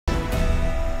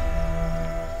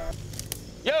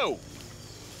Yo!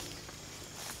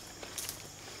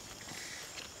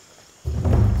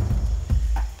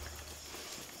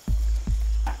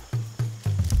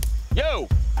 Yo!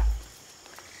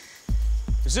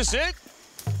 Is this it?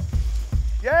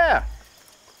 Yeah.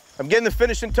 I'm getting the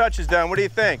finishing touches down. What do you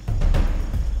think?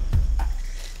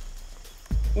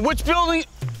 Which building?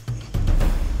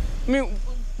 I mean,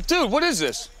 dude, what is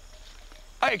this?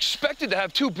 I expected to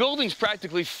have 2 buildings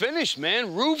practically finished,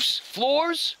 man. Roofs,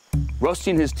 floors.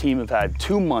 Rusty and his team have had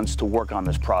 2 months to work on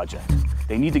this project.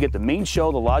 They need to get the main shell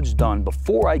of the lodge done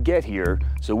before I get here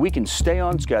so we can stay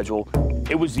on schedule.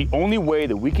 It was the only way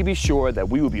that we could be sure that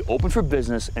we would be open for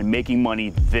business and making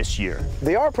money this year.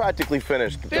 They are practically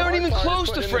finished. They aren't even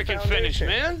close to freaking finished,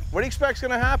 man. What do you expect's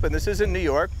gonna happen? This isn't New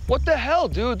York. What the hell,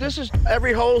 dude? This is...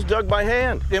 Every hole's dug by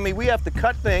hand. I mean, we have to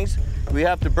cut things, we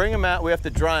have to bring them out, we have to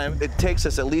dry them. It takes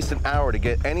us at least an hour to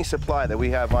get any supply that we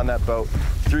have on that boat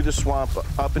through the swamp,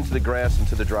 up into the grass,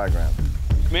 into the dry ground.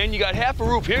 Man, you got half a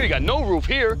roof here, you got no roof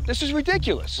here. This is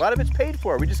ridiculous. A lot of it's paid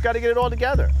for. We just got to get it all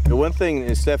together. The one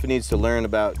thing Stephan needs to learn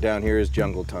about down here is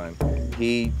jungle time.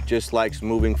 He just likes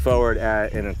moving forward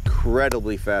at an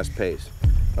incredibly fast pace.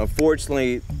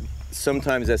 Unfortunately,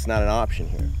 sometimes that's not an option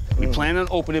here. We plan on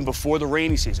opening before the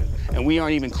rainy season, and we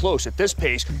aren't even close. At this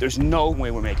pace, there's no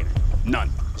way we're making it. None.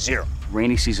 Zero.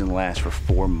 Rainy season lasts for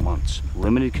 4 months.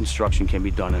 Limited construction can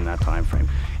be done in that time frame.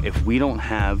 If we don't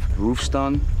have roofs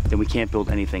done, then we can't build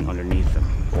anything underneath them.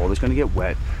 All is gonna get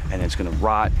wet, and it's gonna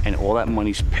rot, and all that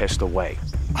money's pissed away.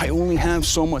 I only have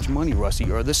so much money, Rusty,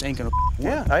 or this ain't gonna work.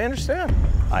 Yeah, I understand.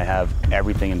 I have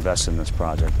everything invested in this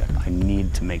project. I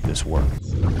need to make this work.